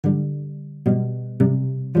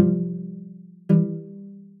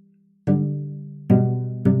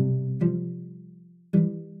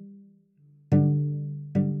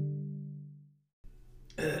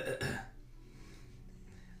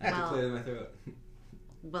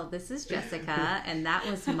Well, this is Jessica, and that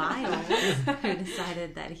was Miles, who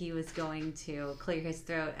decided that he was going to clear his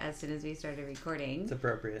throat as soon as we started recording. It's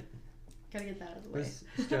appropriate. Gotta get that out of the way. There's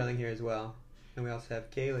Sterling here as well. And we also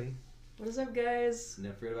have Kaylee. What is up, guys?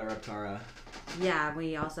 Never forget about Reptara. Yeah,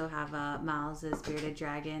 we also have Miles' bearded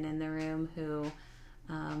dragon in the room who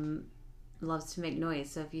loves to make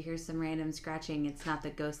noise. So if you hear some random scratching, it's not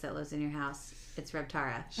the ghost that lives in your house. It's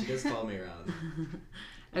Reptara. She does follow me around.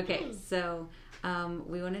 Okay, so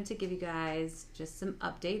we wanted to give you guys just some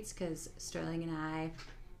updates because Sterling and I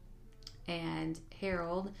and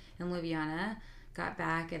Harold and Liviana got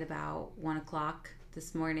back at about 1 o'clock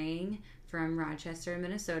this morning from Rochester,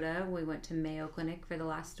 Minnesota. We went to Mayo Clinic for the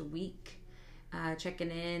last week, checking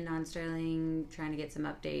in on Sterling, trying to get some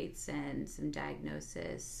updates and some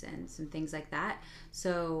diagnosis and some things like that.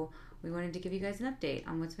 So we wanted to give you guys an update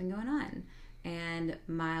on what's been going on. And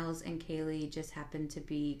Miles and Kaylee just happened to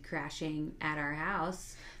be crashing at our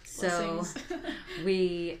house. So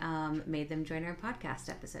we made them join our podcast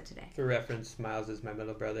episode today. For reference, Miles is my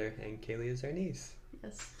middle brother and Kaylee is our niece.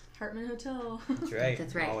 Yes, Hartman Hotel. That's right.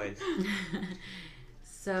 That's right. Always.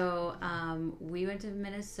 So we went to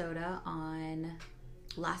Minnesota on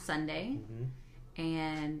last Sunday,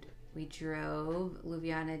 and we drove.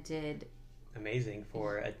 Luviana did amazing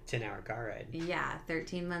for a 10-hour car ride. Yeah,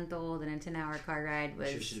 13-month-old and a 10-hour car ride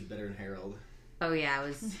was. Sure, she did better than Harold. Oh yeah, it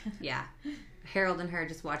was. Yeah, Harold and her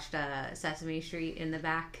just watched Sesame Street in the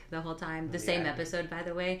back the whole time. The same episode, by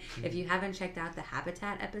the way. If you haven't checked out the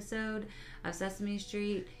Habitat episode of Sesame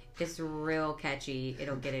Street, it's real catchy.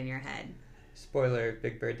 It'll get in your head. Spoiler: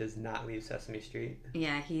 Big Bird does not leave Sesame Street.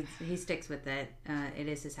 Yeah, he sticks with it. It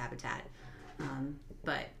is his habitat.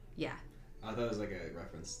 But yeah. I thought it was like a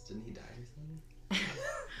reference. Didn't he die or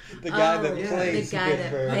something? The guy that plays the guy Big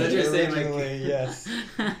that Bird plays- You're saying, like- originally, yes,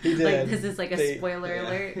 he did. Like this is like a spoiler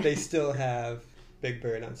alert. They still have Big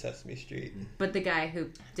Bird on Sesame Street. But the guy who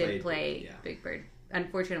did Played play yeah. Big Bird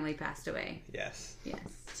unfortunately passed away. Yes. Yes.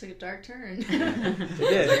 Took a dark turn. They It's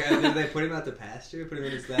did. like, did they put him out to pasture? Put him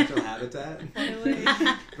in his natural habitat? Finally.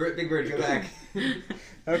 Big Bird, go back.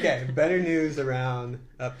 Okay, better news around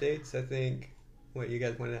updates. I think what you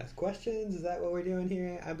guys wanted to ask questions. Is that what we're doing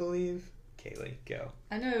here? I believe. Kaylee, go.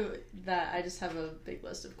 I know that I just have a big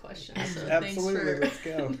list of questions. So Absolutely, thanks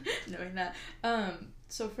for let's go. knowing that.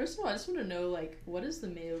 So first of all, I just want to know, like, what is the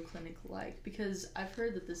Mayo Clinic like? Because I've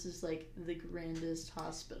heard that this is like the grandest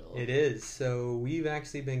hospital. It is. So we've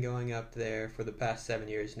actually been going up there for the past 7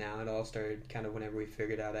 years now. It all started kind of whenever we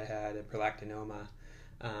figured out I had a prolactinoma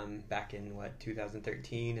back in,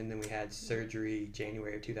 2013. And then we had surgery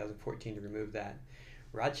January of 2014 to remove that.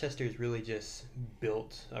 Rochester is really just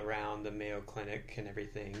built around the Mayo Clinic and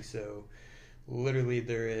everything. So literally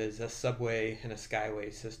there is a subway and a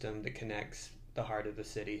skyway system that connects the heart of the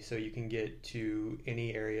city, so you can get to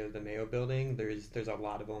any area of the Mayo building. There's a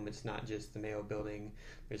lot of them. It's not just the Mayo building.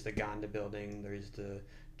 There's the Gonda building. There's the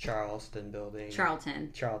Charleston building. Charlton.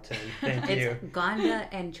 Thank you. It's Gonda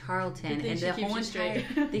and Charlton, Good thing and she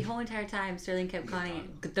keeps the whole entire time Sterling kept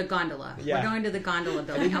calling it the gondola. Yeah. We're going to the gondola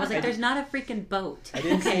building. I was like, "There's not a freaking boat." I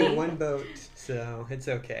didn't Okay? see one boat, so it's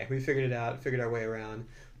okay. We figured it out. Figured our way around.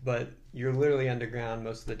 But you're literally underground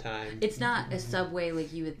most of the time. It's not a subway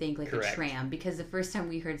like you would think, like Correct. a tram, because the first time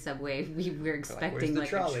we heard subway, we were expecting where's the like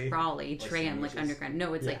trolley? a trolley, Like tram, like sandwiches? underground.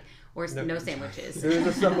 No, it's Yeah. like, or no sandwiches. There is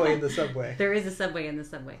a subway in the subway. There is a subway in the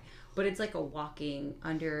subway, but it's like a walking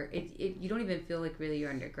under. It you don't even feel like really you're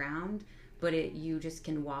underground, but you just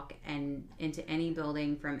can walk and into any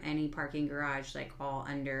building from any parking garage, like all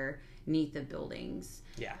underneath the buildings.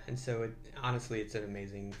 Yeah, and so honestly, it's an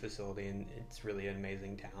amazing facility, and it's really an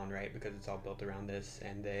amazing town, right? Because it's all built around this,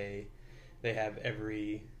 and they have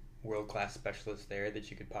every world-class specialist there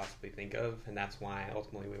that you could possibly think of, and that's why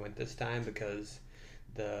ultimately we went this time, because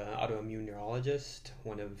the autoimmune neurologist,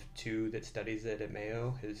 one of two that studies it at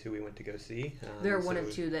Mayo, is who we went to go see. They're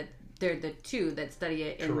they're the two that study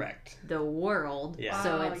it in Correct. the world. Yeah.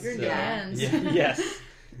 So Wow, it's you're yeah. Dan's. Yes.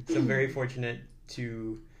 So I'm very fortunate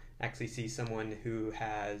to actually see someone who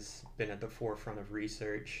has been at the forefront of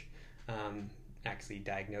research actually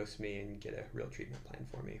diagnose me and get a real treatment plan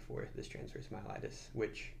for me for this transverse myelitis,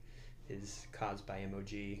 which is caused by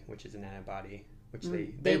MOG, which is an antibody, which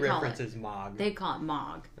they call reference it- as MOG. They call it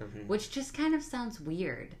MOG, Mhm. which just kind of sounds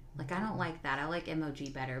weird. Like, I don't like that. I like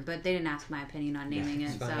MOG better, but they didn't ask my opinion on naming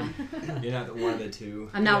it's it, so fine. You're not one of the two.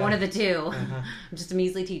 I'm not Yeah. one of the two. Uh-huh. I'm just a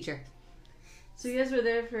measly teacher. So you guys were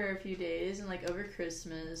there for a few days and like over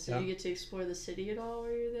Christmas. Did Yeah. you get to explore the city at all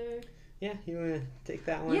while you were there? Yeah, you want to take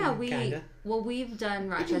that one? Yeah, Kinda. we've done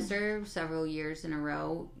Rochester several years in a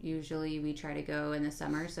row. Usually we try to go in the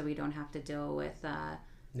summer so we don't have to deal with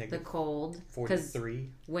the Negative cold. Because 43.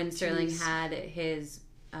 when Sterling Jeez. had his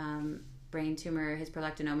brain tumor, his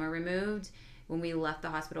prolactinoma removed, when we left the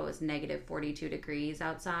hospital, it was negative 42 degrees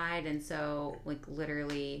outside. And so, like,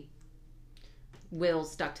 literally, Will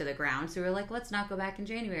stuck to the ground. So we were like, let's not go back in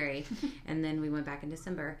January. And then we went back in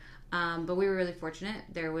December. But we were really fortunate.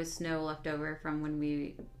 There was snow left over from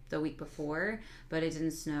the week before, but it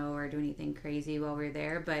didn't snow or do anything crazy while we were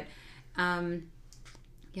there. But,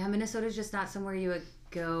 yeah, Minnesota's just not somewhere you would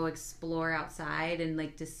go explore outside in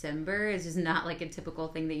like December. It's just not like a typical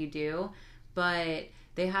thing that you do. But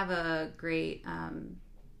they have a great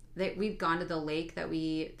we've gone to the lake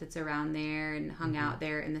that's around there and hung out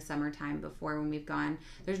there in the summertime before when we've gone.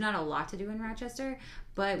 There's not a lot to do in Rochester,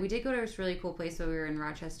 but we did go to this really cool place while we were in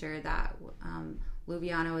Rochester that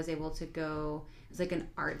Luviana was able to go. It was like an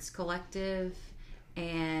arts collective,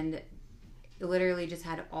 and it literally just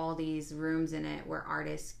had all these rooms in it where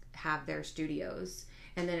artists have their studios.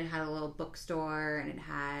 And then it had a little bookstore, and it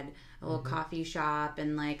had a little coffee shop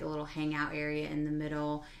and like a little hangout area in the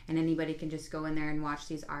middle, and anybody can just go in there and watch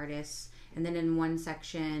these artists. And then in one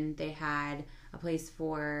section they had a place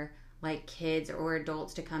for like kids or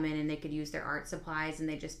adults to come in, and they could use their art supplies, and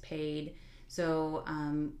they just paid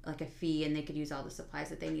like a fee, and they could use all the supplies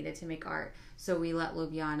that they needed to make art. So we let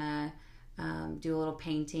Luviana do a little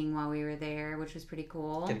painting while we were there, which was pretty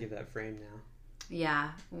cool. Gotta get that frame now. Yeah,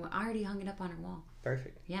 well, I already hung it up on her wall.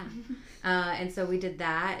 Perfect. Yeah. And so we did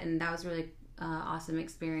that, and that was really awesome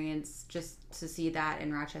experience. Just to see that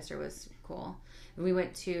in Rochester was cool. We went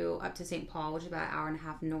up to St. Paul, which is about an hour and a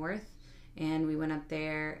half north, and we went up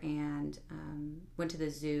there and went to the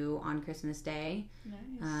zoo on Christmas Day.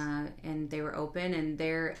 Nice. And they were open, and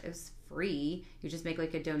it was free. You just make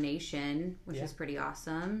like a donation, which was pretty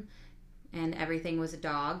awesome. And everything was a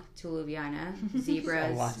dog to Luviana.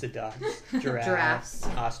 Zebras. Lots of dogs. Giraffes.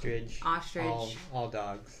 Ostrich. All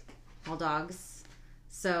dogs. All dogs.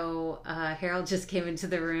 So Harold just came into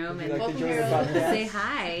the room Would you and like to Welcome, join the Harold. podcast? say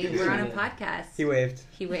hi. We're on a podcast. He waved.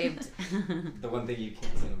 He waved. The one thing you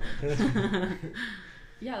can't say about.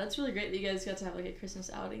 Yeah, that's really great that you guys got to have like a Christmas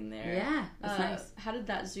outing there. Yeah, that's nice. How did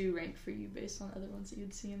that zoo rank for you based on other ones that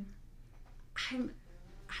you'd seen? I'm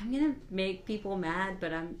gonna make people mad,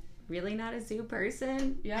 but I'm really not a zoo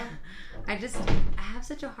person. Yeah. I have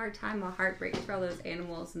such a hard time. My heart breaks for all those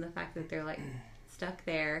animals and the fact that they're like stuck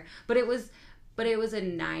there. But it was a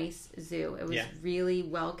nice zoo. It was really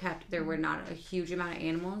well kept. There were not a huge amount of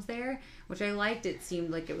animals there, which I liked. It seemed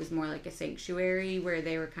like it was more like a sanctuary where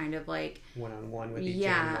they were kind of like one-on-one with each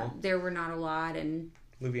animal. There were not a lot, and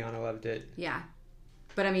Luviana loved it. Yeah.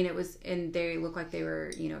 But I mean, and they looked like they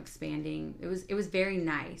were, expanding. It was very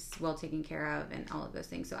nice, well taken care of, and all of those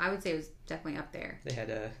things. So I would say it was definitely up there. They had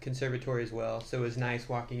a conservatory as well, so it was nice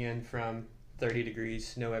walking in from 30 degrees,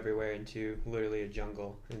 snow everywhere, into literally a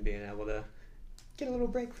jungle and being able to get a little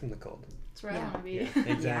break from the cold. That's where I want to be. Yeah,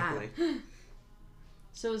 exactly.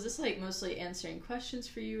 So is this like mostly answering questions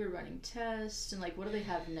for you or running tests, and like what do they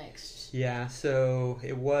have next? Yeah, so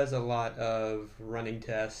it was a lot of running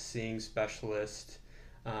tests, seeing specialists,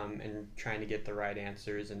 and trying to get the right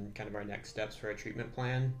answers and kind of our next steps for our treatment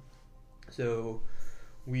plan. So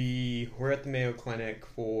we were at the Mayo Clinic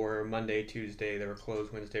for Monday, Tuesday. They were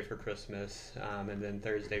closed Wednesday for Christmas, and then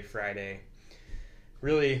Thursday, Friday.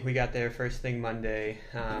 Really, we got there first thing Monday.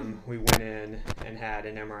 We went in and had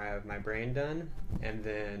an MRI of my brain done, and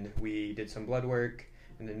then we did some blood work,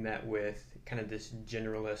 and then met with kind of this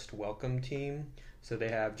generalist welcome team. So they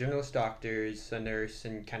have generalist doctors, a nurse,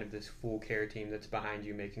 and kind of this full care team that's behind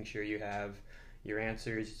you, making sure you have your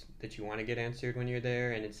answers that you want to get answered when you're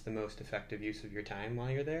there, and it's the most effective use of your time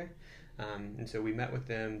while you're there. And so we met with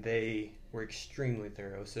them. They were extremely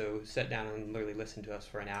thorough. So sat down and literally listened to us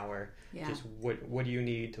for an hour. Yeah. Just what do you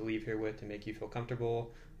need to leave here with to make you feel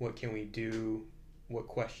comfortable? What can we do? What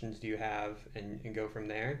questions do you have? And go from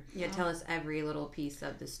there. Yeah, tell us every little piece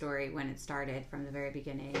of the story when it started from the very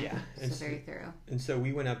beginning. Yeah. So very thorough. And so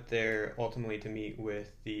we went up there ultimately to meet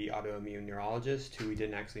with the autoimmune neurologist, who we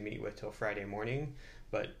didn't actually meet with till Friday morning.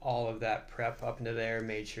 But all of that prep up into there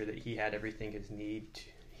made sure that he had everything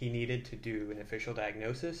he needed to do an official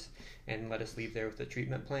diagnosis and let us leave there with a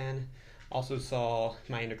treatment plan. Also saw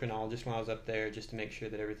my endocrinologist while I was up there just to make sure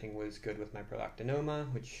that everything was good with my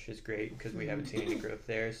prolactinoma, which is great because we haven't seen any growth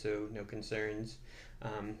there, so no concerns.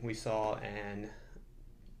 We saw a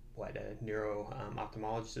neuro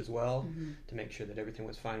ophthalmologist as well to make sure that everything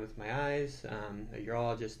was fine with my eyes, a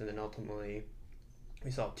urologist, and then ultimately we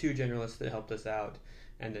saw 2 generalists that helped us out,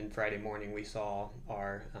 and then Friday morning we saw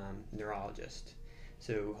our neurologist.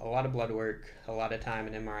 So a lot of blood work, a lot of time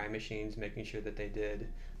in MRI machines, making sure that they did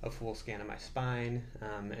a full scan of my spine,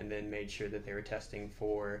 and then made sure that they were testing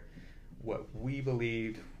for what we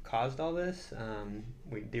believed caused all this.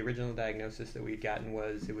 The original diagnosis that we'd gotten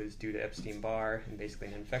was it was due to Epstein-Barr and basically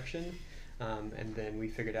an infection. And then we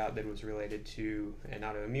figured out that it was related to an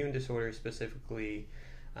autoimmune disorder, specifically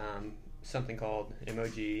something called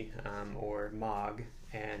MOG or MOG,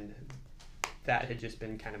 and that had just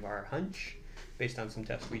been kind of our hunch based on some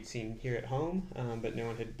tests we'd seen here at home, but no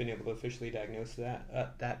one had been able to officially diagnose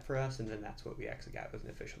that for us, and then that's what we actually got was an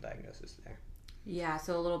official diagnosis there. Yeah,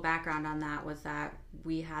 so a little background on that was that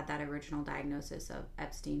we had that original diagnosis of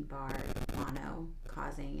Epstein-Barr mono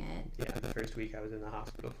causing it. Yeah, the first week I was in the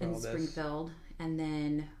hospital for all this. In Springfield. And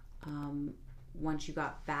then once you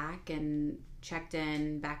got back and checked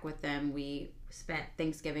in back with them, we spent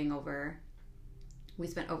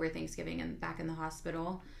over Thanksgiving and back in the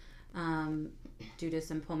hospital due to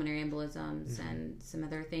some pulmonary embolisms and some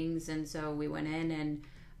other things. And so we went in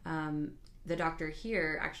and the doctor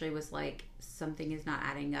here actually was like, something is not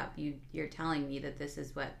adding up. You're telling me that this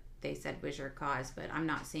is what they said was your cause, but I'm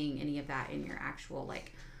not seeing any of that in your actual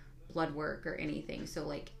like blood work or anything. So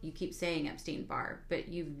like you keep saying Epstein-Barr, but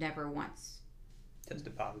you've never once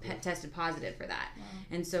tested positive for that. Wow.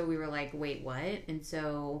 And so we were like, wait, what? And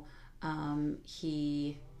so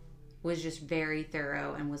he was just very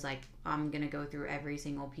thorough and was like, I'm going to go through every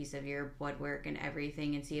single piece of your blood work and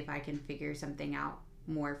everything and see if I can figure something out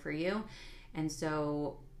more for you. And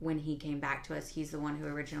so when he came back to us, he's the one who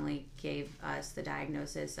originally gave us the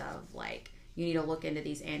diagnosis of like, you need to look into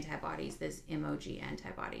these antibodies, this MOG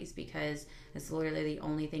antibodies, because it's literally the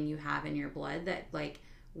only thing you have in your blood that like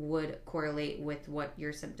would correlate with what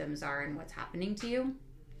your symptoms are and what's happening to you.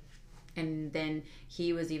 And then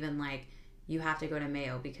he was even like, you have to go to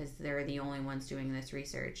Mayo because they're the only ones doing this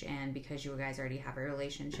research, and because you guys already have a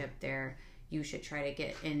relationship there, you should try to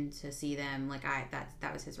get in to see them. Like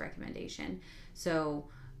that was his recommendation. So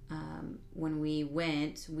when we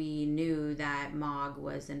went, we knew that MOG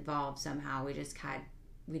was involved somehow. We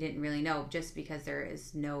didn't really know, just because there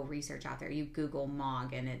is no research out there. You Google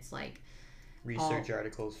MOG and it's like research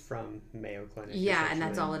articles from Mayo Clinic. Yeah, and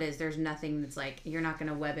that's all it is. There's nothing that's like, you're not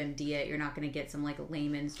going to WebMD it. You're not going to get some like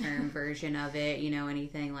layman's term version of it,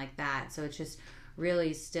 anything like that. So it's just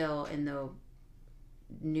really still in the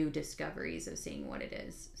new discoveries of seeing what it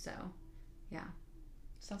is. So, yeah.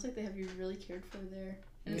 Sounds like they have you really cared for there.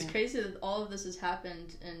 And it's crazy that all of this has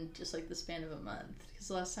happened in just like the span of a month. Because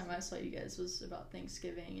the last time I saw you guys was about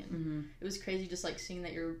Thanksgiving, and it was crazy just like seeing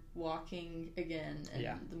that you're walking again and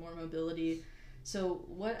the more mobility. So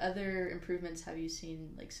what other improvements have you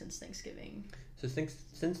seen like since Thanksgiving? So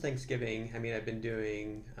since Thanksgiving, I mean, I've been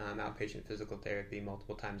doing outpatient physical therapy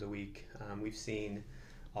multiple times a week. We've seen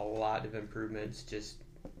a lot of improvements just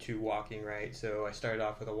to walking, right? So I started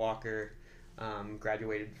off with a walker.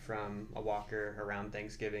 Graduated from a walker around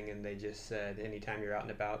Thanksgiving, and they just said anytime you're out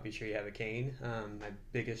and about, be sure you have a cane. My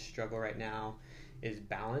biggest struggle right now is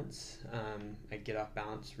balance. I get off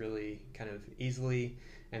balance really kind of easily,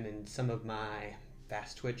 and then some of my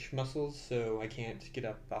fast twitch muscles, so I can't get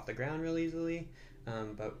up off the ground really easily,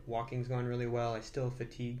 but walking's going really well. I still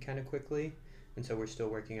fatigue kind of quickly, and so we're still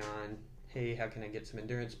working on, hey, how can I get some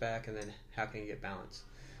endurance back, and then how can I get balance?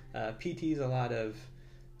 PT's a lot of,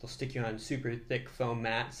 they'll stick you on super thick foam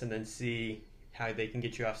mats and then see how they can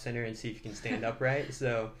get you off center and see if you can stand upright.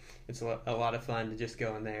 So it's a lot of fun to just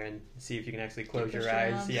go in there and see if you can actually close your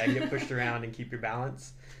eyes. Around. Yeah, get pushed around and keep your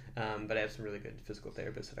balance. But I have some really good physical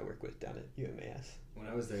therapists that I work with down at UMAS. When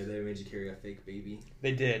I was there, they made you carry a fake baby.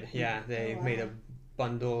 They did, yeah. They made a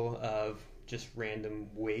bundle of just random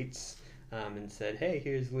weights and said, hey,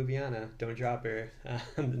 here's Luviana, don't drop her.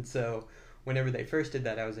 And so whenever they first did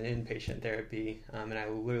that, I was in inpatient therapy, and I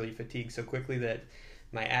literally fatigued so quickly that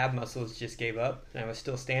my ab muscles just gave up, and I was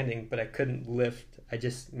still standing, but I couldn't lift.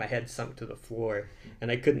 My head sunk to the floor, and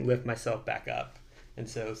I couldn't lift myself back up. And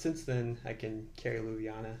so since then, I can carry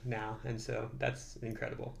Luviana now, and so that's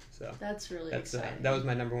incredible. So that's really exciting. That was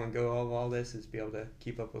my number one goal of all this, is be able to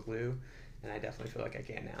keep up with Lou, and I definitely feel like I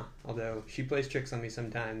can now. Although she plays tricks on me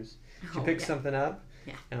sometimes. She picks something up,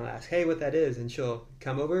 and I'll ask, hey, what that is, and she'll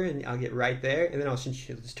come over, and I'll get right there, and then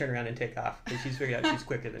she'll just turn around and take off, because she's figured out she's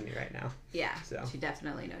quicker than me right now. Yeah, so she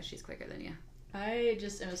definitely knows she's quicker than you. I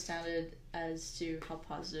just am astounded as to how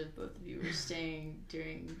positive both of you were staying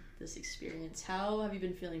during this experience. How have you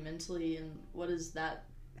been feeling mentally, and what has that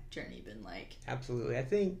journey been like? Absolutely. I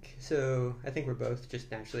think we're both just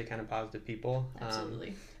naturally kind of positive people.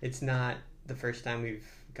 Absolutely. It's not the first time we've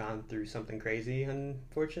gone through something crazy,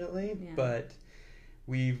 unfortunately, but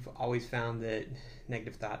we've always found that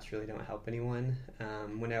negative thoughts really don't help anyone.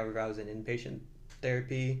 Whenever I was in inpatient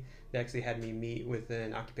therapy, they actually had me meet with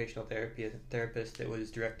an occupational therapist that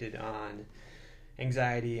was directed on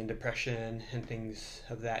anxiety and depression and things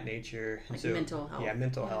of that nature. And like mental health. Yeah,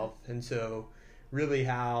 mental health. And so really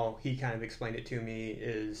how he kind of explained it to me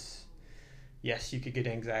is, yes, you could get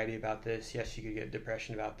anxiety about this. Yes, you could get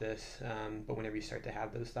depression about this. But whenever you start to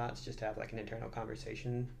have those thoughts, just have like an internal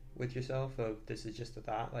conversation with yourself of this is just a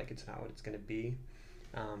thought, like it's not what it's going to be.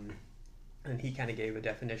 And he kind of gave a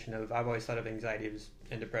definition of, I've always thought of anxiety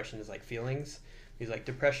and depression as like feelings. He's like,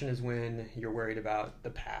 depression is when you're worried about the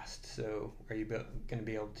past. So are you going to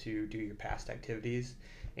be able to do your past activities?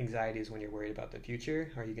 Anxiety is when you're worried about the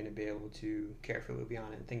future. Are you going to be able to care for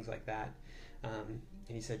Luviana and things like that? And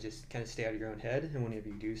he said, just kind of stay out of your own head. And whenever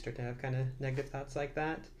you do start to have kind of negative thoughts like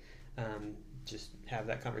that, just have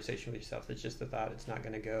that conversation with yourself. It's just a thought. It's not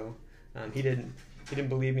going to go. He didn't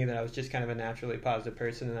believe me that I was just kind of a naturally positive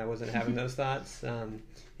person and I wasn't having those thoughts.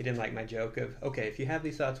 He didn't like my joke of, okay, if you have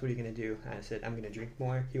these thoughts, what are you going to do? And I said, I'm going to drink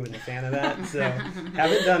more. He wasn't a fan of that. So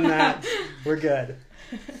haven't done that. We're good.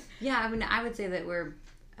 Yeah, I mean, I would say that we're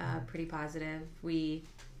pretty positive. We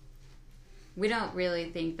don't really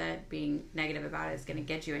think that being negative about it is going to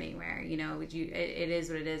get you anywhere. You know, it is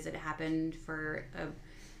what it is. It happened from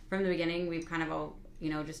the beginning. We've kind of all,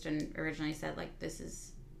 just originally said, like, this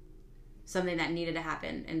is something that needed to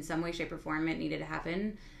happen in some way, shape, or form. It needed to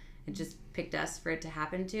happen. It just picked us for it to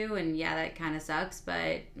happen to, and yeah, that kind of sucks.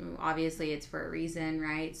 But obviously, it's for a reason,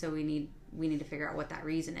 right? So we need to figure out what that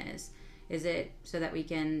reason is. Is it so that we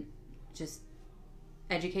can just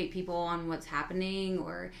educate people on what's happening,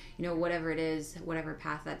 or whatever it is, whatever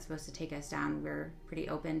path that's supposed to take us down? We're pretty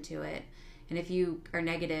open to it. And if you are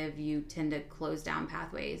negative, you tend to close down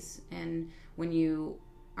pathways, and when you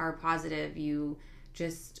are positive, you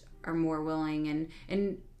just are more willing.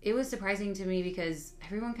 And it was surprising to me because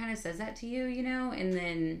everyone kind of says that to you, and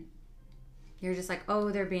then you're just like,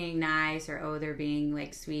 oh, they're being nice, or oh, they're being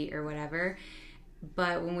like sweet or whatever.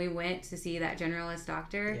 But when we went to see that generalist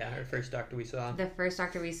doctor, our first doctor we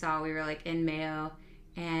saw, we were like in Mayo,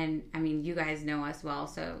 and I mean, you guys know us well,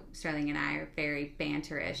 so Sterling and I are very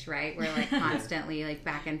banterish, right? We're like constantly like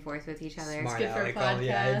back and forth with each other. It's good for a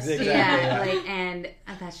podcast. Yeah, and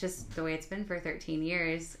that's just the way it's been for 13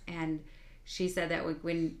 years. And she said that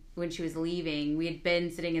when she was leaving, we had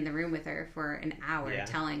been sitting in the room with her for an hour,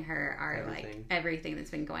 telling her everything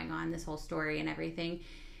that's been going on, this whole story and everything.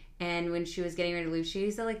 And when she was getting ready to leave,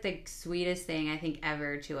 she said like the sweetest thing I think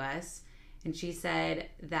ever to us. And she said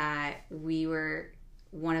that we were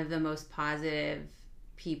one of the most positive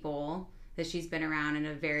people that she's been around in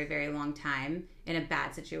a very, very long time in a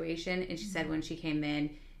bad situation. And she said when she came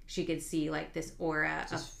in, she could see like this aura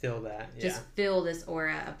fill this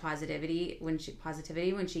aura of positivity when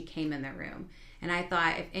she came in the room. And I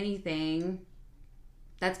thought, if anything,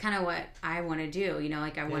 that's kind of what I want to do.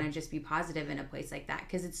 I want to just be positive in a place like that,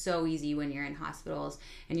 because it's so easy when you're in hospitals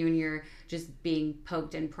and when you're just being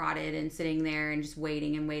poked and prodded and sitting there and just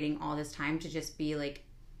waiting all this time to just be like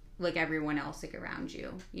everyone else like around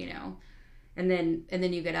you, and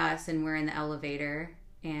then you get us and we're in the elevator,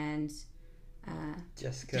 and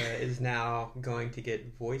Jessica is now going to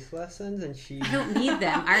get voice lessons, and I don't need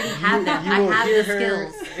them. I already have them. I have the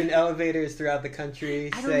skills. In elevators throughout the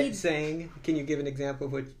country saying, can you give an example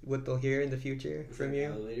of what they'll hear in the future from you?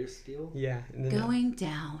 Elevator skill? Yeah. Going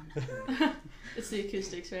down. It's the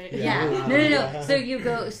acoustics, right? Yeah.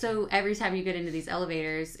 No. So every time you get into these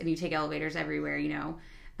elevators, and you take elevators everywhere,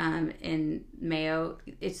 in Mayo,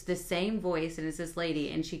 it's the same voice, and it's this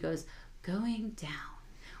lady, and she goes, going down.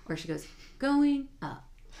 Or she goes, going up.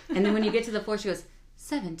 And then when you get to the floor, she goes,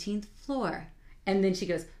 17th floor. And then she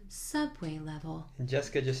goes, subway level. And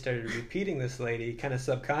Jessica just started repeating this lady kind of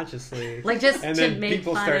subconsciously. Like just to make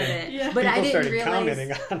fun of it. Yeah. But I didn't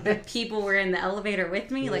realize that people were in the elevator with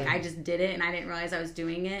me. Yeah. Like I just did it and I didn't realize I was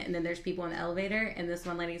doing it. And then there's people in the elevator and this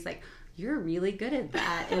one lady's like, you're really good at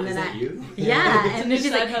that. And then you? Yeah. And then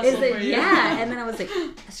she's like, yeah. And then I was like,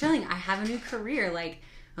 Sterling, I have a new career. Like,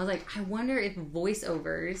 I was like, I wonder if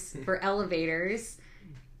voiceovers for elevators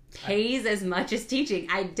pays as much as teaching.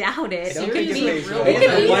 I doubt it. It could be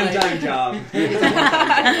a one-time job.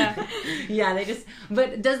 Yeah,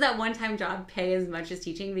 but does that one-time job pay as much as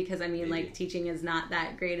teaching? Because I mean, like, teaching is not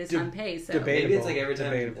that great as some pay. So maybe it's like every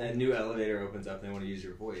time a new elevator opens up, they want to use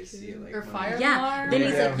your voice. Or fire alarm. Yeah. Then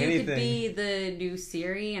he's like, you could be the new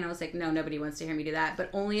Siri, and I was like, no, nobody wants to hear me do that. But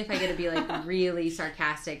only if I get to be like really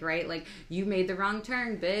sarcastic, right? Like, you made the wrong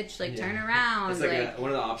turn, bitch. Like, turn around. It's like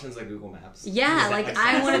one of the options, like Google Maps. Yeah, like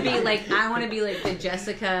I want to to be like the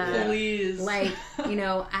Jessica. Please. Like, you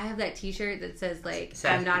know, I have that T-shirt that says like, Sassy.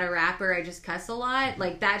 I'm not a rapper, I just cuss a lot.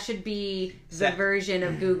 Like that should be the Sa- version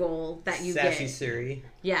of Google that you Sassy get. Suri.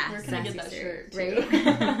 Yeah, Where can I get Sassy that Siri,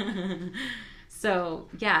 shirt, right? So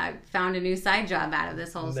yeah, found a new side job out of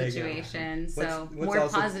this whole There you go. situation. So What's more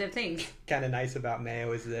also positive things. kind of nice about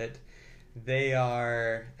Mayo is that they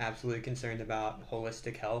are absolutely concerned about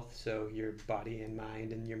holistic health, so your body and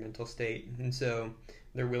mind and your mental state. And so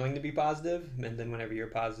they're willing to be positive, and then whenever you're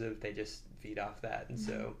positive, they just feed off that. And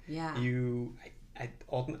so Yeah.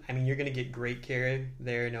 I mean, you're going to get great care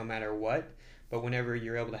there no matter what, but whenever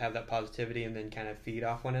you're able to have that positivity and then kind of feed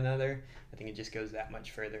off one another, I think it just goes that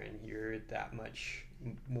much further, and you're that much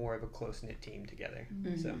more of a close-knit team together.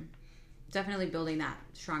 Mm-hmm. So, Definitely building that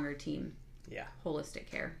stronger team. yeah. Holistic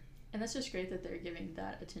care. And that's just great that they're giving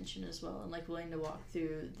that attention as well, and like willing to walk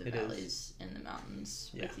through the It is. valleys and the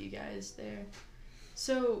mountains Yeah. with you guys there.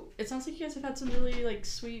 So it sounds like you guys have had some really like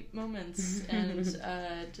sweet moments, and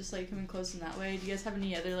just like coming close in that way. Do you guys have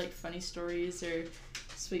any other like funny stories or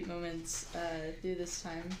sweet moments through this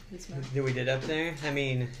time this month? That we did up there? I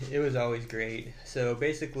mean, it was always great. So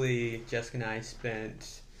basically, Jessica and I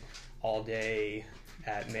spent all day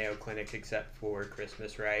at Mayo Clinic except for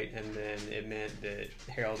Christmas, right? And then it meant that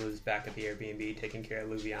Harold was back at the Airbnb taking care of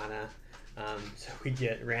Luviana. So we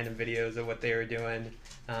get random videos of what they were doing.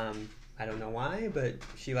 I don't know why, but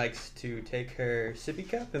she likes to take her sippy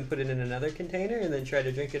cup and put it in another container and then try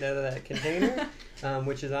to drink it out of that container,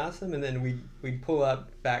 which is awesome. And then we'd pull up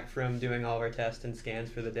back from doing all of our tests and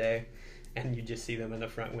scans for the day, and you just see them in the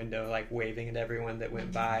front window, like waving at everyone that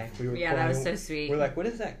went by. Yeah, that was so sweet. We're like, what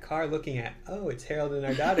is that car looking at? Oh, it's Harold and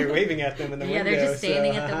our daughter waving at them in the Yeah, window. they're just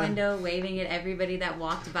standing so, at the window, waving at everybody that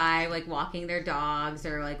walked by, like walking their dogs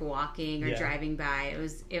or like walking or Yeah. driving by. It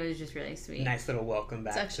was just really sweet. Nice little welcome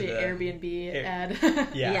back. It's actually to the, an Airbnb ad.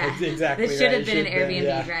 Yeah, it's exactly. This should right. have been an It should Airbnb,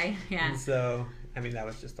 yeah. right? Yeah. And so, I mean, that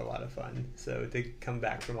was just a lot of fun. So to come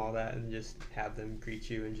back from all that and just have them greet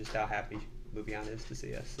you and just how happy Luviana is to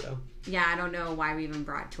see us. So Yeah, I don't know why we even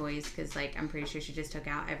brought toys because, like, I'm pretty sure she just took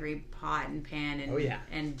out every pot and pan and Oh, yeah.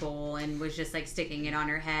 and bowl and was just like sticking it on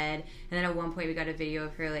her head. And then at one point we got a video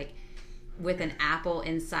of her like with an apple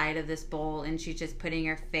inside of this bowl, and she's just putting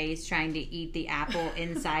her face trying to eat the apple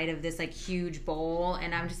inside of this like huge bowl.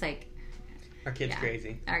 And I'm just like, our kid's yeah,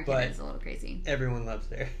 crazy. our but kid is a little crazy. everyone loves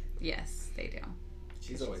her. Yes, they do.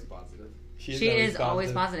 She's always positive. She Is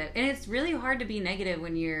always positive, and it's really hard to be negative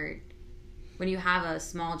when you have a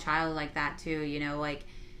small child like that too. You know, like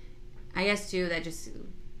I guess too that just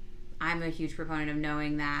I'm a huge proponent of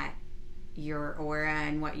knowing that your aura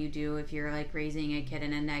and what you do, if you're like raising a kid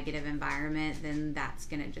in a negative environment, then that's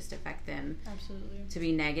gonna just affect them Absolutely. to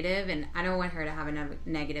be negative. And I don't want her to have a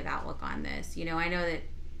negative outlook on this. You know, I know that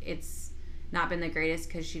it's not been the greatest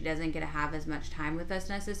because she doesn't get to have as much time with us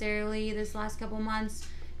necessarily this last couple months,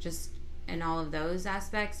 just in all of those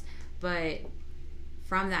aspects. But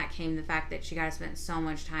from that came the fact that she got to spend so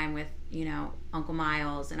much time with, you know, Uncle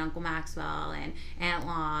Miles and Uncle Maxwell and Aunt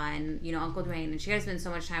Law and, you know, Uncle Dwayne. And she got to spend so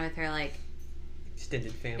much time with her, like,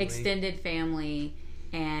 extended family,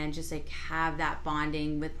 and just, like, have that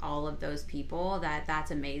bonding with all of those people.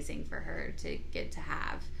 That's amazing for her to get to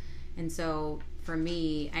have. And so, for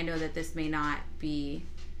me, I know that this may not be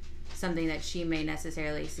something that she may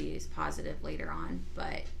necessarily see as positive later on,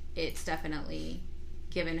 but it's definitely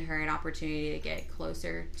given her an opportunity to get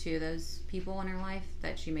closer to those people in her life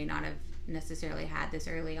that she may not have necessarily had this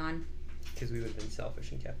early on. Because we would have been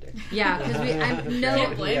selfish and kept her. Yeah, because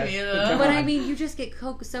Can't blame me, though. but I mean, you just get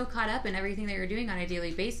so caught up in everything that you're doing on a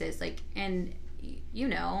daily basis, like, and you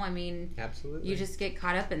know, I mean, Absolutely. you just get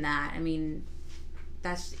caught up in that. I mean,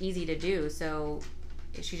 that's easy to do. So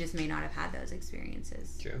she just may not have had those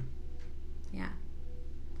experiences. True. Yeah.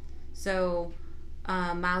 So,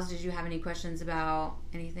 Miles, did you have any questions about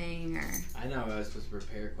anything or? I know I was supposed to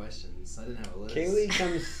prepare questions. I didn't have a list. Kaylee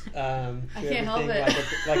comes I to can't help everything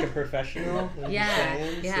it. like a professional. Yeah,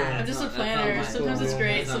 yeah. I'm just a That's planner. not my Sometimes it's MO.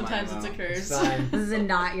 great, That's not my sometimes it's a MO. curse. It's fine. This is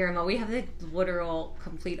not your MO. We have the literal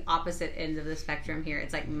complete opposite ends of the spectrum here.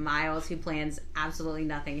 It's like Miles, who plans absolutely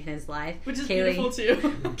nothing in his life. Which is Kaylee, beautiful too.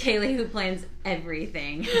 Kaylee, who plans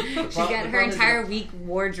everything. She's The got her problem is entire that- week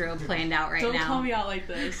wardrobe planned out right Don't now. call me out like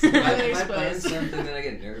this. My I'm plans exposed. turned and then I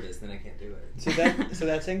get nervous, then I can't do it. So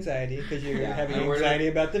that's anxiety because you're having I'm worried anxiety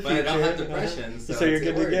about the but future. I don't have depression, so you're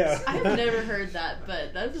good to go. I've never heard that,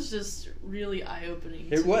 but that was just really eye-opening.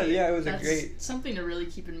 It was, me. yeah, it was That's a great something to really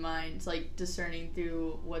keep in mind, like discerning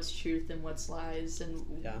through what's truth and what's lies, and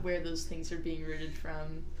where those things are being rooted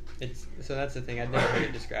from. So that's the thing. I'd never heard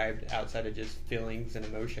it described outside of just feelings and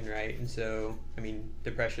emotion, right? And so, I mean,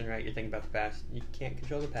 depression, right? You're thinking about the past. You can't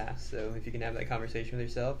control the past. So if you can have that conversation with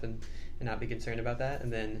yourself and not be concerned about that,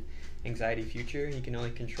 and then anxiety, future, you can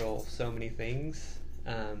only control so many things.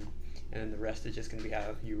 And then the rest is just going to be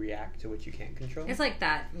how you react to what you can't control. It's like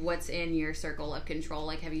that, what's in your circle of control.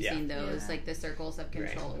 Like, have you seen those? Like the circles of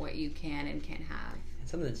control, what you can and can't have.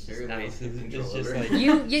 Something that's just Very nice is control just over like...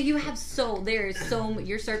 You have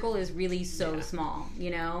your circle is really so small, you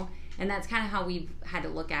know? And that's kind of how we've had to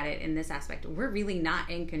look at it in this aspect. We're really not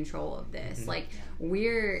in control of this. Mm-hmm. Like,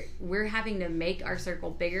 we're having to make our circle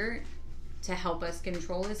bigger to help us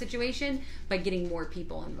control the situation by getting more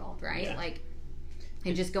people involved, right? Yeah. Like,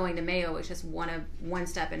 and just going to Mayo is just one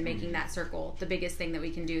step in making that circle the biggest thing that we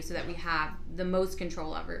can do so that we have the most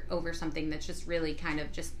control over something that's just really kind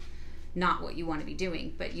of just not what you want to be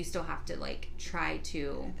doing, but you still have to like try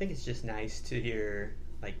to. I think it's just nice to hear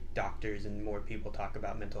like doctors and more people talk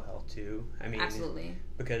about mental health too. I mean, absolutely,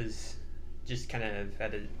 because just kind of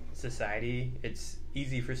at a society, it's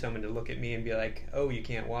easy for someone to look at me and be like, "Oh, you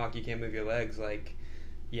can't walk, you can't move your legs." Like,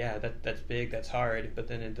 yeah, that's big, that's hard. But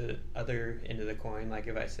then at the other end of the coin, like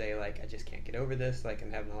if I say like I just can't get over this, like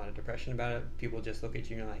I'm having a lot of depression about it, people just look at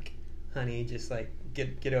you and you're like, honey, just like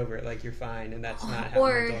get over it, like you're fine, and that's not how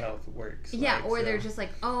mental health works. Yeah, like, or so. They're just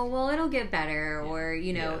like, oh well, it'll get better, or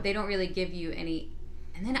you know, they don't really give you any.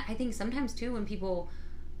 And then I think sometimes too, when people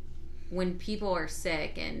are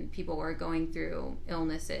sick and people are going through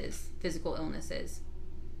illnesses, physical illnesses,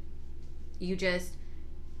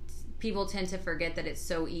 people tend to forget that it's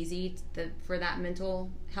so easy for that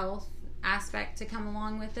mental health aspect to come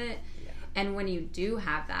along with it. And when you do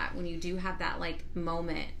have that like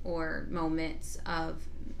moment or moments of,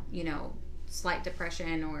 you know, slight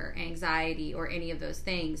depression or anxiety or any of those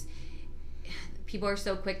things, people are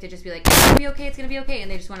so quick to just be like, it's gonna be okay, and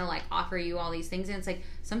they just want to like offer you all these things. And it's like,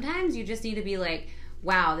 sometimes you just need to be like,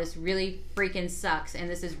 wow, this really freaking sucks and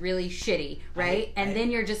this is really shitty, right? And then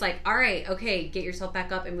you're just like, all right, okay, get yourself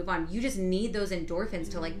back up and move on. You just need those endorphins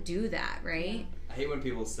to like do that, right? I hate when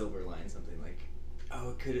people silver line something like,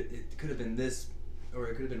 oh, it could have been this, or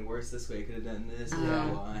it could have been worse this way. It could have done this.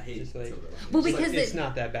 Well, I hate just like, silver lining. Well, because it's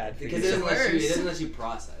not that bad for because you. it doesn't let you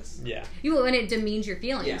process. Yeah. And it demeans your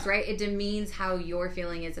feelings, right? It demeans how your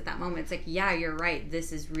feeling is at that moment. It's like, yeah, you're right.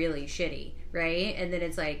 This is really shitty, right? And then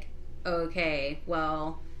it's like, okay,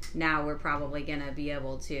 well, now we're probably gonna be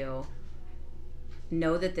able to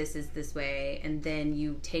know that this is this way, and then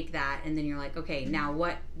you take that and then you're like, okay, now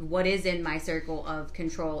what is in my circle of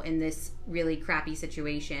control in this really crappy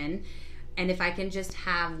situation? And if I can just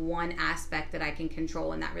have one aspect that I can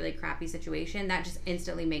control in that really crappy situation, that just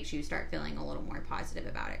instantly makes you start feeling a little more positive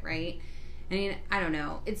about it, right? I mean, I don't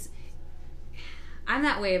know, I'm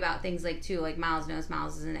that way about things like too, like Miles knows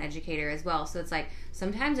Miles is an educator as well, so it's like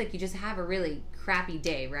sometimes like you just have a really crappy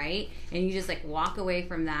day, right? And you just like walk away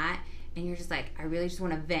from that and you're just like, I really just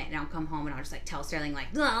want to vent, and I'll come home and I'll just like tell Sterling like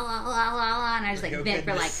la la la la la, and I just like vent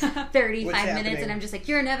for like 35 minutes, and I'm just like,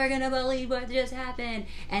 you're never gonna believe what just happened.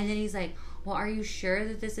 And then he's like, well, are you sure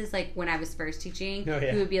that this is like, when I was first teaching,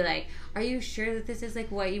 he would be like, are you sure that this is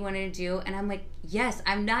like what you want to do? And I'm like, yes,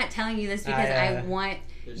 I'm not telling you this because I want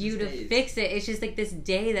you to fix it. It's just like this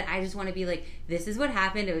day that I just want to be like, this is what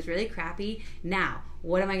happened. It was really crappy. Now,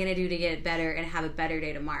 what am I going to do to get better and have a better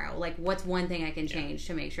day tomorrow? Like, what's one thing I can change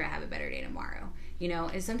to make sure I have a better day tomorrow? You know,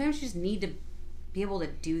 and sometimes you just need to be able to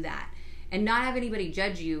do that and not have anybody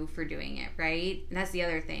judge you for doing it, right? And that's the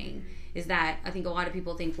other thing, is that I think a lot of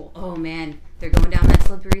people think, well, oh man, they're going down that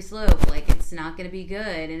slippery slope, like it's not going to be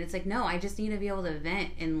good. And it's like, no, I just need to be able to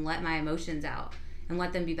vent and let my emotions out and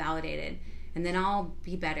let them be validated, and then I'll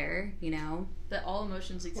be better, you know? That all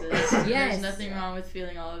emotions exist. Yes. There's nothing wrong with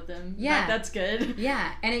feeling all of them. Yeah. That's good.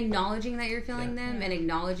 Yeah, and acknowledging that you're feeling them and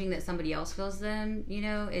acknowledging that somebody else feels them, you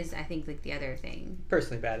know, is I think like the other thing.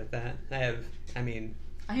 Personally bad at that. I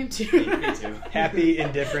am too. Me too. Happy,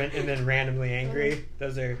 indifferent, and then randomly angry.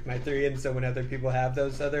 Those are my three. And so when other people have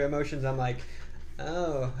those other emotions, I'm like,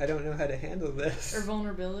 oh, I don't know how to handle this. Or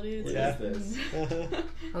vulnerability. Yeah. This?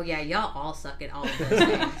 Oh yeah, y'all all suck at all of those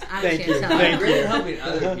things. I'm Thank you. I'm great at helping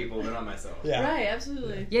other people, but not myself. Yeah. Right,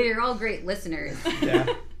 absolutely. Yeah, you're all great listeners.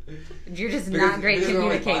 Yeah. You're just not great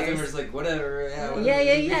communicators. We're just like, whatever. Yeah.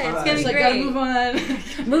 It's gonna be like, great. Move on.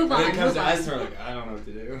 Move on. When it comes move to on. us, we're like, I don't know what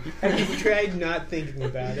to do. Have you tried not thinking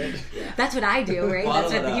about it? Yeah. That's what I do, right? Bottle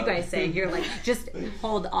That's it what you up. guys say. You're like, just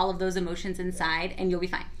hold all of those emotions inside, and you'll be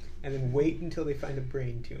fine. And then wait until they find a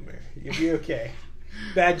brain tumor. You'll be okay.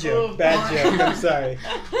 Bad joke. Oh, Bad boy. joke. I'm sorry.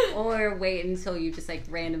 Or wait until you just like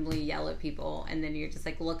randomly yell at people, and then you're just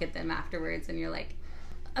like look at them afterwards, and you're like,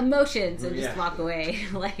 emotions, and just Yeah. walk away.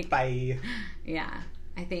 Like, Bye. yeah.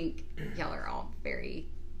 I think y'all are all very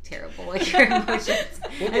terrible with your emotions.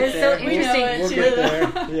 We'll And get it's there. so We know interesting. it. We'll too. get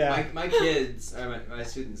there. Yeah. My kids, or my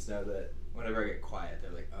students know that whenever I get quiet,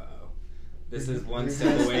 they're like, uh-oh. This is one You're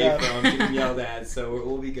step messed away up. from getting yelled at, so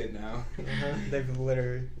we'll be good now. Uh-huh. They've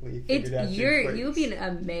literally It's figured out your you'll quirks. be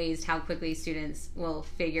amazed how quickly students will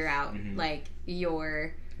figure out Mhm. like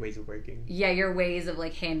your ways of working. your ways of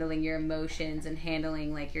like handling your emotions and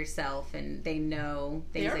handling like yourself, and they know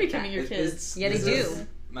They things are like becoming that. your It's- kids. Yeah, they this do. is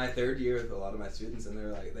my third year with a lot of my students, and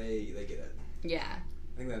they're like, they get it. Yeah.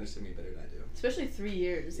 I think they understand me better than I do. Especially 3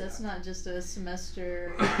 years. That's Yeah. not just a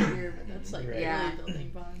semester or a year, but that's like Right. Yeah. really building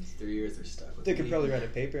bonds. 3 years they're stuck with They me. could probably write a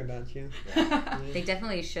paper about you. They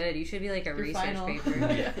definitely should. You should be like a Your research final. paper.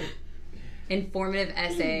 Yeah. Informative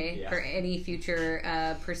essay Yeah. for any future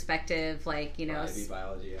perspective, like, you know, Ivy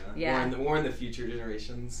biology, yeah. Yeah. More in the future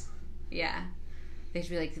generations. yeah. They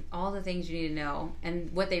should be like all the things you need to know.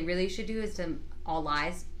 And what they really should do is to all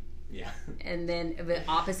lies, Yeah. and then the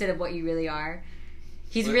opposite of what you really are.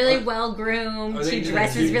 He's Or- really or- well groomed. Or they He do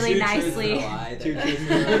dresses two- really two truths and a nicely. lie. Two That- truths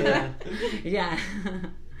and a lie, Yeah.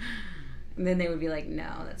 And then they would be like,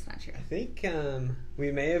 no, that's not true. I think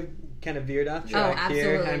we may have kind of veered off track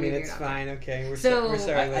here. absolutely, I mean, we it's veered off fine. Okay, we're, So- we're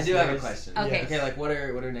sorry. I do have a listeners. question. Okay. Okay, like what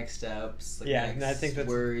are next steps? Like Yeah, next and I think that's-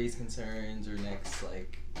 worries, concerns, or next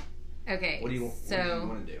like Okay. what do you so,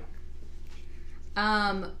 want to do?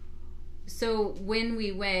 So when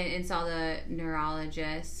we went and saw the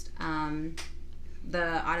neurologist, the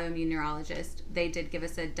autoimmune neurologist, they did give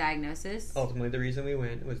us a diagnosis. Ultimately, the reason we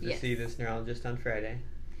went was to Yes. see this neurologist on Friday.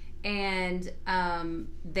 And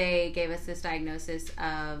they gave us this diagnosis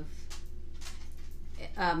of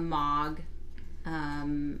a MOG.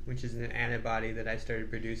 Which is an antibody that I started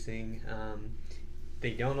producing.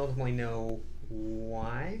 They don't ultimately know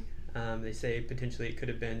why. They say potentially it could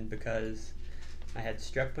have been because I had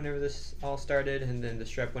strep whenever this all started, and then the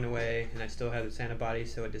strep went away, and I still had this antibody,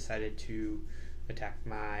 so it decided to attack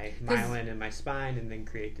my myelin in my spine and then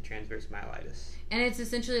create the transverse myelitis. And it's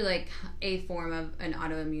essentially like a form of an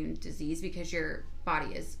autoimmune disease because your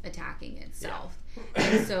body is attacking itself.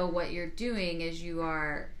 And so what you're doing is you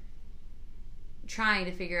are trying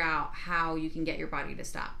to figure out how you can get your body to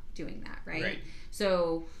stop doing that, right? Right.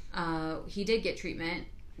 So he did get treatment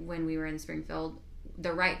when we were in Springfield,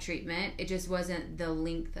 the right treatment. It just wasn't the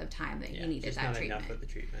length of time that he needed just that not treatment. enough of the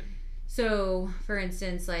treatment. So, for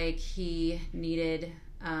instance, like he needed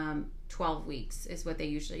 12 weeks is what they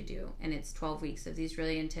usually do. And it's 12 weeks of these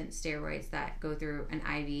really intense steroids that go through an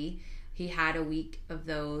IV. He had a week of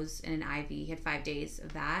those in an IV. He had 5 days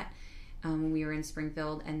of that when we were in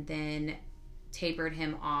Springfield, and then tapered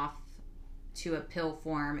him off to a pill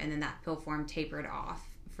form. And then that pill form tapered off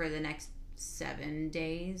for the next 7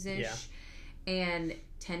 days-ish. Yeah. And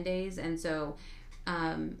 10 days. And so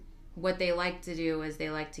what they like to do is they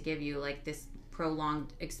like to give you like this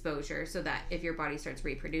prolonged exposure so that if your body starts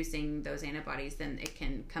reproducing those antibodies, then it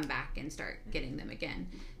can come back and start getting them again.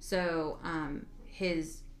 So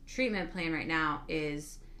his treatment plan right now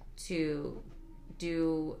is to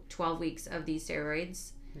do 12 weeks of these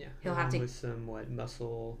steroids. Yeah, He'll have to- with some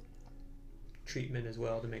muscle treatment as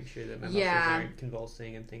well to make sure that my muscles Yeah. aren't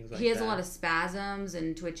convulsing and things like that. He has a lot of spasms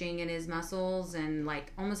and twitching in his muscles and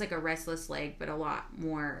like almost like a restless leg, but a lot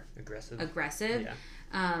more aggressive. Yeah.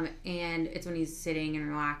 And it's when he's sitting and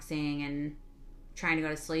relaxing and trying to go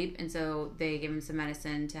to sleep. And so they give him some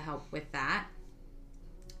medicine to help with that.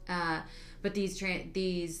 But these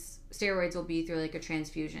steroids will be through like a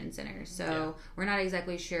transfusion center. So we're not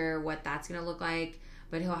exactly sure what that's going to look like,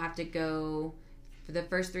 but he'll have to go for the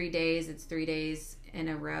first 3 days. It's 3 days in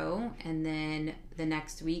a row. And then the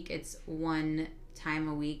next week, it's one time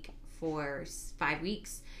a week for 5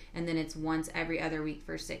 weeks. And then it's once every other week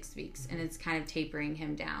for 6 weeks. And it's kind of tapering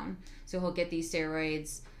him down. So he'll get these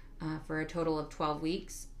steroids for a total of 12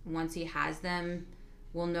 weeks. Once he has them,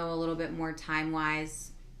 we'll know a little bit more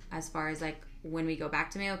time-wise as far as like when we go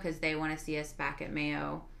back to Mayo, because they want to see us back at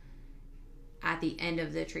Mayo at the end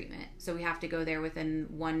of the treatment. So we have to go there within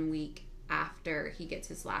 1 week after he gets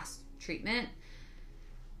his last treatment.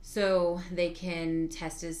 So they can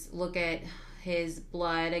look at his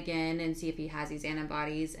blood again and see if he has these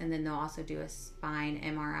antibodies, and then they'll also do a spine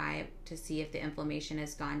MRI to see if the inflammation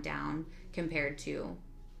has gone down compared to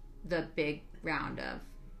the big round of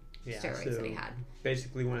steroids that he had.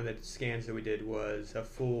 Basically, one of the scans that we did was a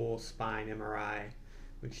full spine MRI,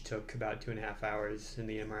 which took about 2.5 hours in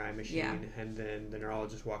the MRI machine, and then the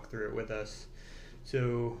neurologist walked through it with us.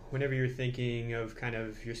 So whenever you're thinking of kind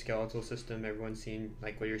of your skeletal system, everyone's seen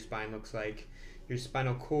like what your spine looks like. Your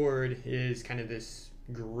spinal cord is kind of this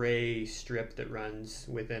gray strip that runs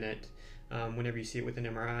within it. Whenever you see it with an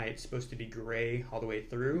MRI, it's supposed to be gray all the way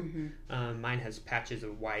through. Mine has patches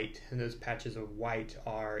of white, and those patches of white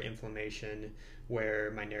are inflammation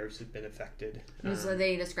where my nerves have been affected. So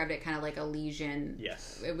they described it kind of like a lesion.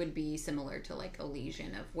 Yes. It would be similar to like a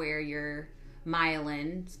lesion of where your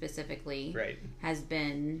myelin specifically has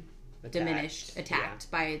been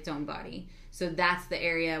attacked by its own body. So that's the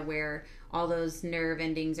area where all those nerve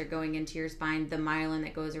endings are going into your spine. The myelin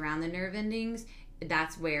that goes around the nerve endings,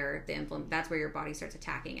 that's where that's where your body starts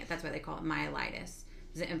attacking it. That's why they call it myelitis.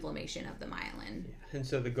 It's the inflammation of the myelin. Yeah. And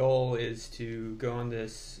so the goal is to go on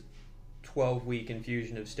this 12-week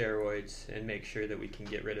infusion of steroids and make sure that we can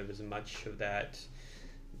get rid of as much of that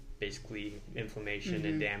basically inflammation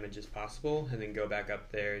and damage as possible, and then go back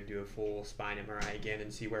up there, do a full spine MRI again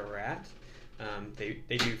and see where we're at.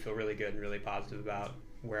 They do feel really good and really positive about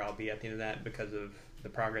where I'll be at the end of that because of the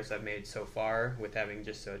progress I've made so far with having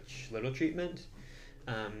just such little treatment.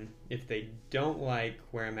 If they don't like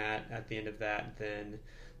where I'm at the end of that, then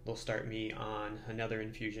they'll start me on another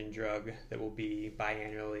infusion drug that will be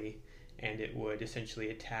biannually, and it would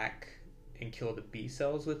essentially attack and kill the B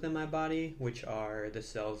cells within my body, which are the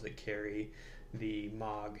cells that carry the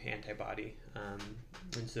MOG antibody.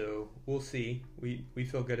 And so we'll see. We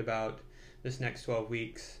feel good about this next 12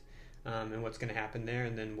 weeks and what's going to happen there,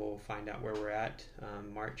 and then we'll find out where we're at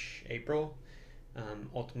March, April.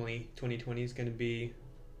 Ultimately, 2020 is going to be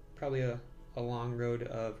probably a long road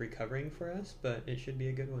of recovering for us, but it should be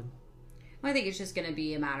a good one. Well, I think it's just going to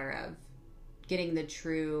be a matter of getting the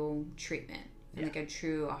true treatment. And like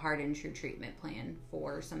a hard and true treatment plan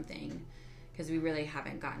for something, because we really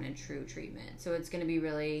haven't gotten a true treatment. So it's going to be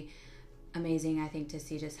really amazing, I think, to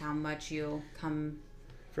see just how much you'll come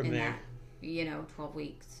from in there. That, 12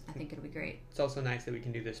 weeks. I think it'll be great. It's also nice that we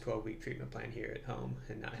can do this 12-week treatment plan here at home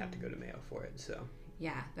and not have to go to Mayo for it. So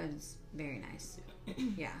yeah, that's very nice.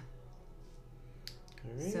 Yeah.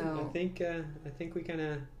 All right. So I think we kind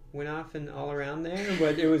of went off and all around there,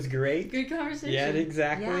 but it was great. Good conversation. Yeah,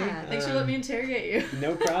 exactly. Yeah. Thanks for letting me interrogate you.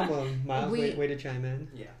 No problem. Miles, way to chime in.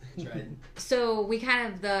 Yeah, tried. So we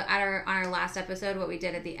kind of on our last episode, what we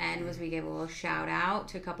did at the end was we gave a little shout out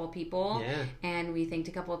to a couple people, and we thanked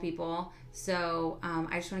a couple of people. So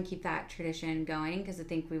I just want to keep that tradition going because I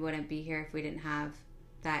think we wouldn't be here if we didn't have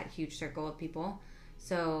that huge circle of people.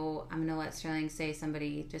 So I'm gonna let Sterling say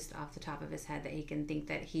somebody just off the top of his head that he can think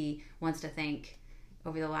that he wants to thank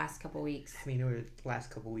over the last couple weeks. I mean, over the last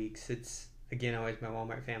couple weeks, it's, again, always my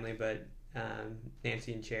Walmart family, but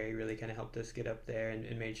Nancy and Cherry really kind of helped us get up there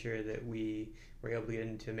and made sure that we were able to get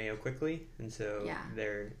into Mayo quickly. And so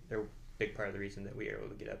they're a big part of the reason that we were able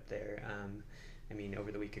to get up there. I mean,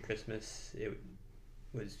 over the week of Christmas, it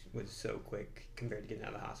was so quick compared to getting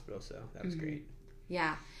out of the hospital, so that was great.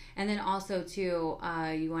 Yeah. And then also, too,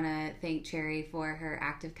 you want to thank Cherry for her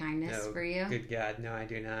act of kindness for you? Good God. No, I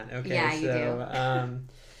do not. Okay, yeah, you do.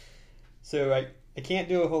 So I can't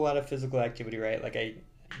do a whole lot of physical activity, right? Like,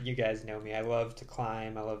 you guys know me. I love to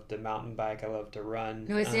climb. I love to mountain bike. I love to run.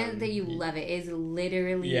 No, it's not that you love it. It's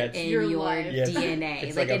literally in your your life. DNA.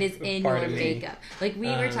 It's like like it is in your makeup. Like, we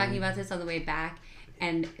were talking about this on the way back,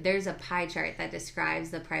 and there's a pie chart that describes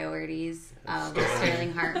the priorities of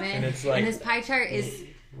Sterling Hartman. And it's like, and this pie chart is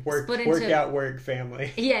work,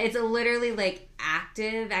 family. Yeah, it's literally like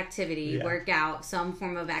active activity, workout, some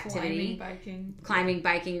form of activity. Climbing,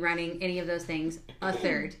 biking, running, any of those things, a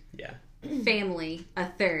third. Yeah. Family, a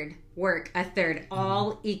third. Work, a third.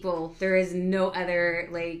 All equal. There is no other,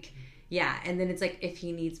 and then it's like if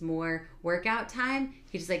he needs more workout time,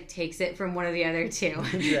 he just takes it from one of the other two.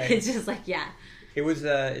 Right. It's just It was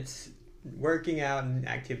it's working out and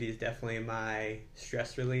activity is definitely my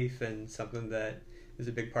stress relief and something that is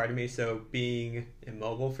a big part of me. So being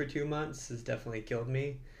immobile for 2 months has definitely killed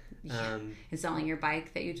me. Yeah. And selling your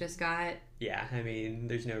bike that you just got. Yeah, I mean,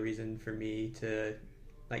 there's no reason for me to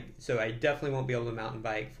so I definitely won't be able to mountain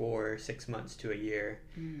bike for 6 months to a year.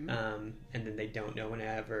 Mm-hmm. And then they don't know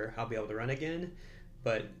whenever I'll be able to run again.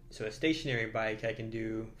 But so a stationary bike I can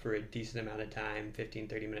do for a decent amount of time,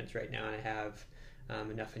 15-30 minutes right now, and I have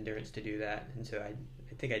enough endurance to do that. And so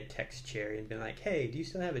I think I'd text Cherry and been like, hey, do you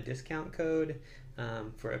still have a discount code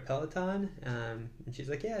for a Peloton? And she's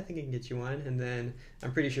like, yeah, I think I can get you one. And then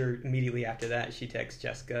I'm pretty sure immediately after that she texts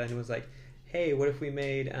Jessica and was like, hey, what if we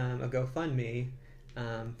made a GoFundMe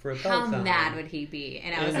for a Peloton? How mad would he be?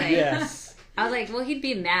 And I was like, yes. I was like, well, he'd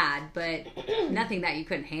be mad, but nothing that you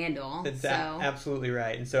couldn't handle. That's so absolutely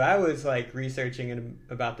right. And so I was like researching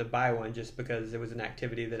about to buy one just because it was an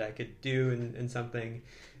activity that I could do and something.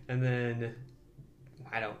 And then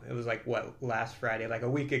it was like last Friday, like a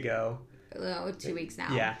week ago. 2 weeks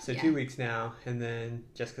now. Yeah, so 2 weeks now. And then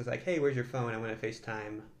Jessica's like, hey, where's your phone? I want to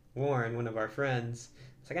FaceTime Lauren, one of our friends.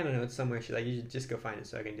 It's like, I don't know, it's somewhere. She's like, you should just go find it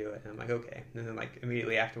so I can do it. And I'm like, okay. And then like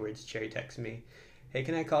immediately afterwards, Cherry texts me, hey,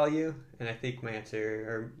 can I call you? And I think my answer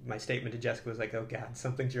or my statement to Jessica was like, oh God,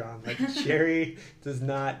 something's wrong. Like Cherry does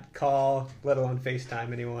not call, let alone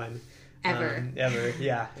FaceTime anyone. Ever. Ever,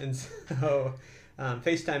 yeah. And so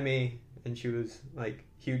FaceTime me, and she was like,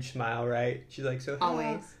 huge smile, right? She's like, so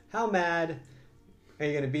always. How mad are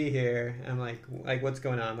you going to be here? I'm like, what's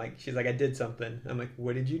going on? Like, she's like, I did something. I'm like,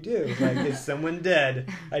 what did you do? Like, is someone dead?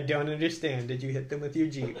 I don't understand. Did you hit them with your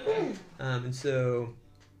Jeep? And so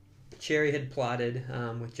Cherry had plotted,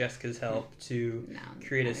 with Jessica's help, to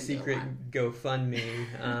create a secret GoFundMe.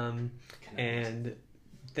 And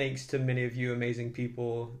thanks to many of you amazing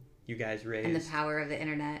people, you guys raised... And the power of the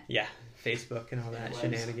internet. Yeah, Facebook and all that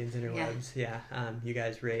shenanigans, interwebs. Yeah, you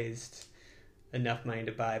guys raised enough money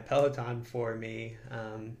to buy a Peloton for me,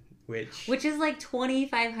 which is like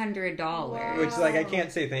 $2,500. Wow. Which, like, I can't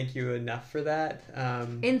say thank you enough for that.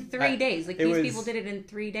 In 3 days. Like, these people did it in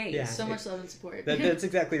 3 days. Yeah, so much love and support. That's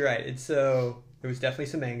exactly right. There was definitely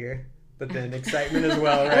some anger, but then excitement as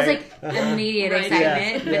well, right? It was like immediate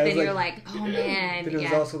excitement, but then you're like, oh man. But it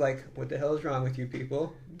was also like, what the hell is wrong with you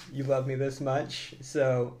people? You love me this much.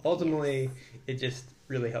 So ultimately, it just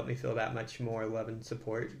really helped me feel that much more love and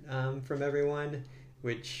support from everyone,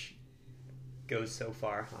 which goes so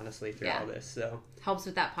far, honestly, through all this. So helps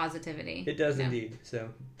with that positivity. It does indeed. So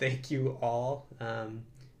thank you all.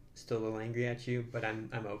 Still a little angry at you, but I'm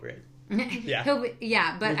over it. Yeah.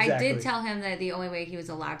 But exactly. I did tell him that the only way he was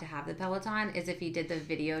allowed to have the Peloton is if he did the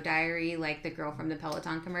video diary like the girl from the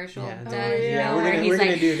Peloton commercial does. We're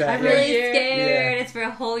gonna do that. I'm really scared. It's for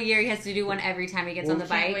a whole year. He has to do one every time he gets on the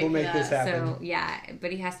bike. We'll make this happen. So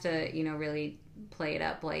but he has to, really play it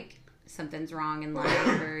up like something's wrong in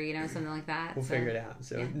life or something like that. We'll figure it out.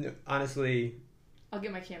 So honestly, I'll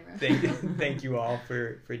get my camera. Thank you all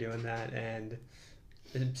for doing that, and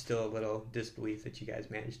I'm still a little disbelief that you guys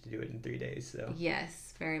managed to do it in 3 days. So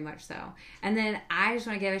yes, very much so. And then I just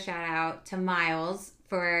want to give a shout out to Miles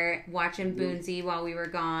for watching Boonsy while we were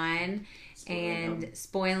gone.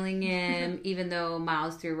 Spoiling him, even though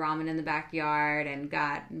Miles threw ramen in the backyard and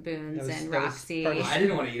got Boons and Roxy. I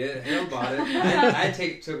didn't want to eat it. Harold bought it. I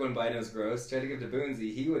took one bite and it was gross. Tried to give it to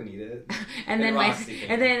Boonsy. He wouldn't eat it. and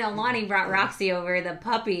then Alani brought Roxy over, the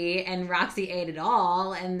puppy, and Roxy ate it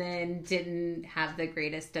all and then didn't have the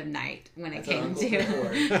greatest of night when it came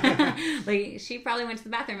to... like, she probably went to the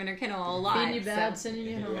bathroom in her kennel a lot. Feed you bad, sending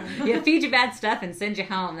you home. Yeah, feed you bad stuff and send you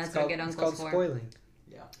home. That's what good uncle's for. It's called spoiling.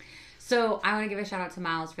 So I want to give a shout out to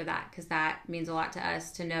Miles for that, because that means a lot to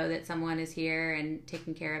us to know that someone is here and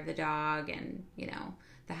taking care of the dog and,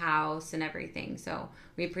 the house and everything. So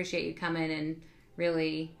we appreciate you coming, and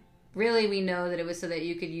really, really we know that it was so that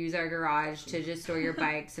you could use our garage to just store your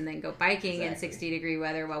bikes and then go biking in 60-degree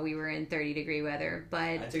weather while we were in 30-degree weather. But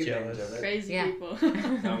I took advantage of it. Crazy people.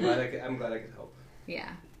 I'm glad I could help. Yeah,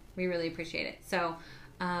 we really appreciate it. So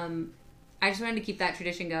I just wanted to keep that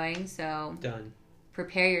tradition going. So done.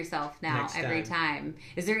 Prepare yourself now Next every time.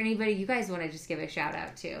 Is there anybody you guys want to just give a shout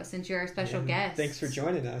out to, since you're our special guest? Thanks for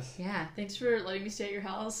joining us. Yeah. Thanks for letting me stay at your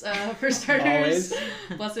house. For starters,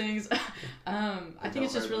 blessings. I think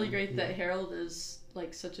it's just really great that Harold is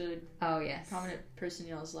like such a prominent person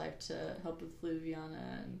in y'all's life to help with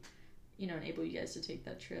Fluviana and enable you guys to take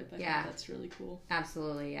that trip. I think that's really cool.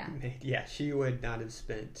 Absolutely, yeah. Yeah, she would not have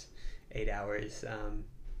spent 8 hours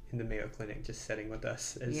in the Mayo Clinic just sitting with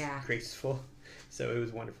us as graceful. So it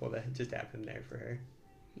was wonderful that just happened there for her.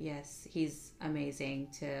 Yes, he's amazing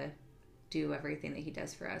to do everything that he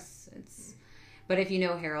does for us. But if you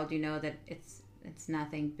know Harold, you know that it's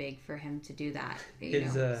nothing big for him to do that.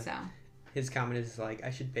 His comment is like, I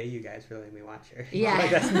should pay you guys for letting me watch her. Yeah.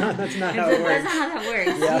 Like, that's not how it works. That's not how that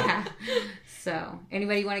works. Yeah. So,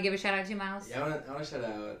 anybody want to give a shout out to Miles? Yeah, I want to shout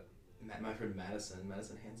out my friend Madison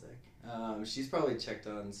Hansick. She's probably checked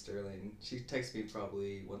on Sterling. She texts me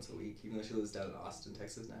probably once a week, even though she lives down in Austin,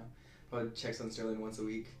 Texas now. Probably checks on Sterling once a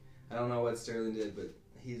week. I don't know what Sterling did, but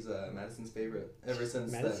he's Madison's favorite ever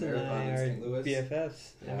since Madison that marathon in St. Louis.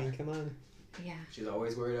 BFFs. Yeah. I mean, come on. Yeah. She's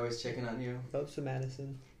always worried, always checking on you. Love some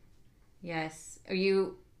Madison. Yes.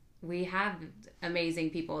 We have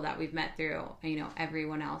amazing people that we've met through,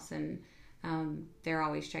 everyone else, and they're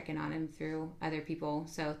always checking on him through other people.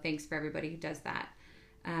 So thanks for everybody who does that.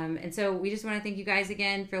 And so we just want to thank you guys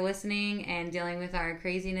again for listening and dealing with our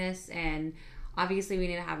craziness. And obviously we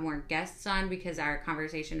need to have more guests on because our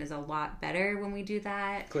conversation is a lot better when we do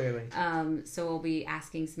that. Clearly. So we'll be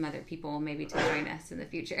asking some other people maybe to join us in the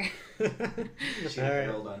future. Should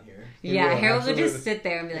Harold on here. Yeah, Harold would absolutely. just sit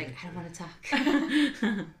there and be like, I don't want to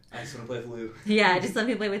talk. I just want to play with Lou. Yeah, just let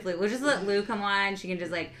me play with Lou. We'll just let Lou come on. She can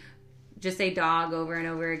just say dog over and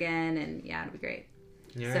over again, and yeah, it'll be great.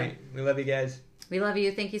 All right. We love you guys. We love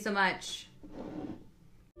you. Thank you so much.